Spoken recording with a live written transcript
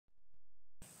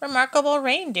Remarkable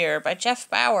Reindeer by Jeff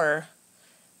Bauer.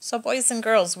 So boys and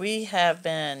girls, we have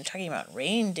been talking about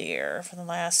reindeer for the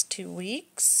last 2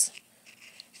 weeks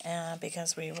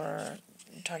because we were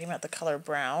talking about the color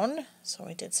brown. So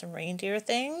we did some reindeer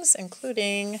things,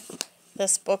 including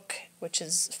this book, which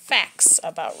is facts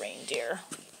about reindeer,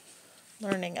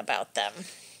 learning about them.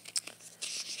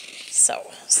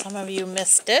 So some of you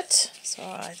missed it, so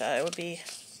I thought it would be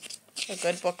a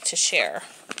good book to share.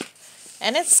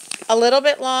 And it's a little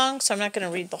bit long, so I'm not going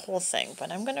to read the whole thing,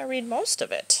 but I'm going to read most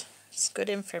of it. It's good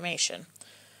information.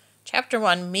 Chapter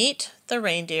 1, Meet the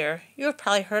Reindeer. You have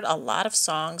probably heard a lot of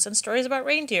songs and stories about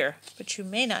reindeer, but you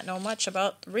may not know much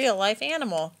about the real-life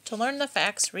animal. To learn the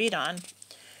facts, read on.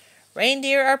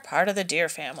 Reindeer are part of the deer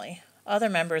family. Other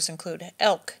members include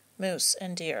elk, moose,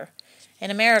 and deer. In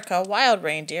America, wild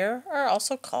reindeer are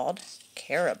also called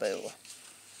caribou.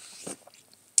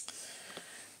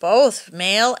 Both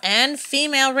male and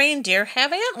female reindeer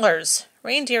have antlers.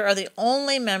 Reindeer are the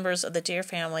only members of the deer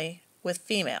family with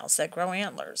females that grow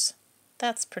antlers.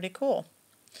 That's pretty cool.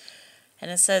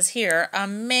 And it says here, a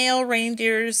male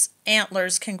reindeer's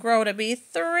antlers can grow to be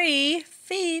 3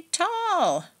 feet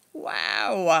tall.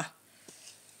 Wow.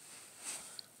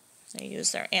 They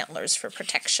use their antlers for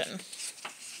protection.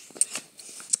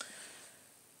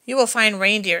 You will find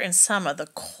reindeer in some of the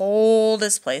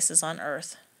coldest places on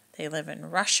Earth. They live in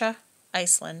Russia,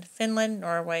 Iceland, Finland,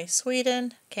 Norway,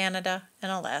 Sweden, Canada, and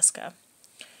Alaska.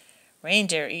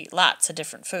 Reindeer eat lots of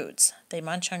different foods. They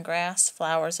munch on grass,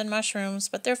 flowers, and mushrooms,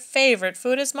 but their favorite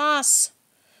food is moss.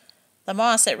 The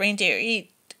moss that reindeer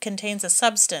eat contains a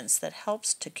substance that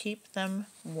helps to keep them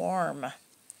warm.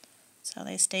 That's how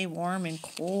they stay warm in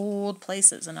cold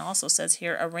places. And it also says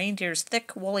here, a reindeer's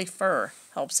thick, woolly fur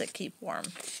helps it keep warm.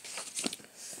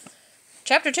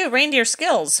 Chapter 2, Reindeer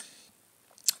Skills.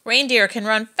 Reindeer can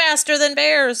run faster than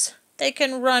bears. They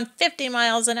can run 50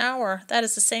 miles an hour. That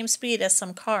is the same speed as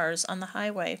some cars on the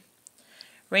highway.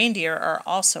 Reindeer are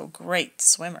also great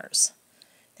swimmers.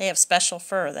 They have special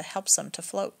fur that helps them to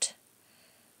float.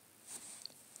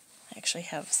 I actually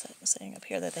have saying up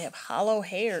here that they have hollow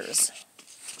hairs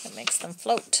that makes them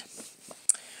float.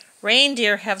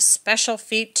 Reindeer have special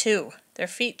feet too. Their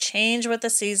feet change with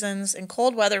the seasons. In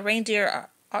cold weather, reindeer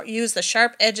use the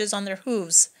sharp edges on their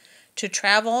hooves to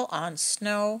travel on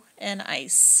snow and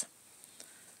ice.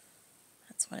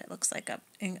 That's what it looks like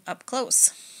up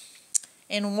close.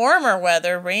 In warmer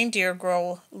weather, reindeer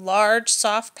grow large,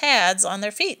 soft pads on their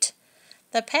feet.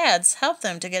 The pads help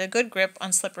them to get a good grip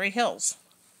on slippery hills.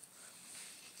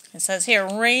 It says here,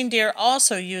 reindeer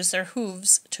also use their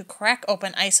hooves to crack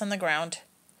open ice on the ground.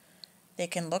 They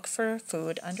can look for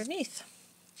food underneath.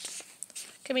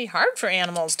 It can be hard for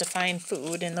animals to find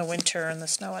food in the winter in the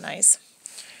snow and ice.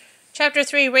 Chapter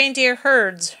 3, Reindeer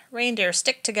Herds. Reindeer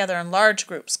stick together in large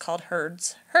groups called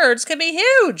herds. Herds can be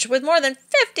huge, with more than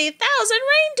 50,000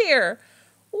 reindeer.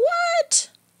 What?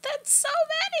 That's so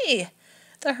many.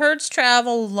 The herds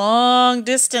travel long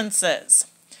distances.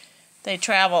 They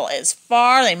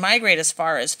migrate as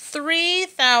far as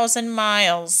 3,000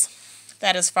 miles.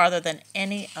 That is farther than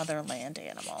any other land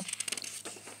animal.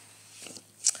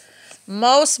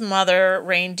 Most mother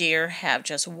reindeer have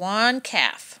just one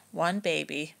calf, one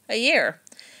baby, a year.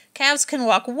 Calves can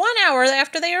walk 1 hour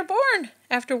after they are born.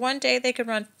 After 1 day, they can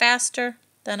run faster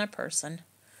than a person.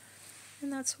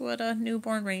 And that's what a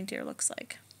newborn reindeer looks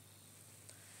like.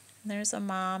 And there's a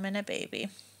mom and a baby.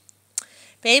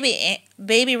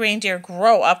 Baby reindeer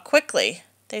grow up quickly.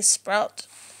 They sprout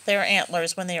their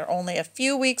antlers when they are only a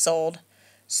few weeks old.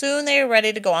 Soon they are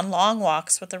ready to go on long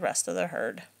walks with the rest of the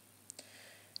herd.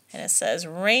 And it says,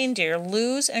 reindeer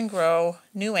lose and grow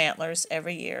new antlers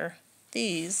every year.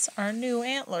 These are new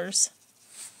antlers.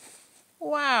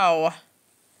 Wow.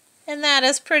 And that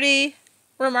is pretty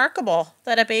remarkable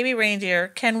that a baby reindeer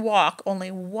can walk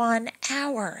only 1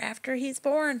 hour after he's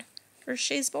born or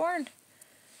she's born.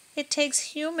 It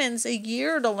takes humans a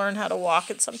year to learn how to walk,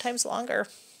 and sometimes longer.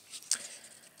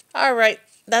 All right,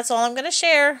 that's all I'm going to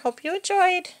share. Hope you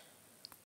enjoyed.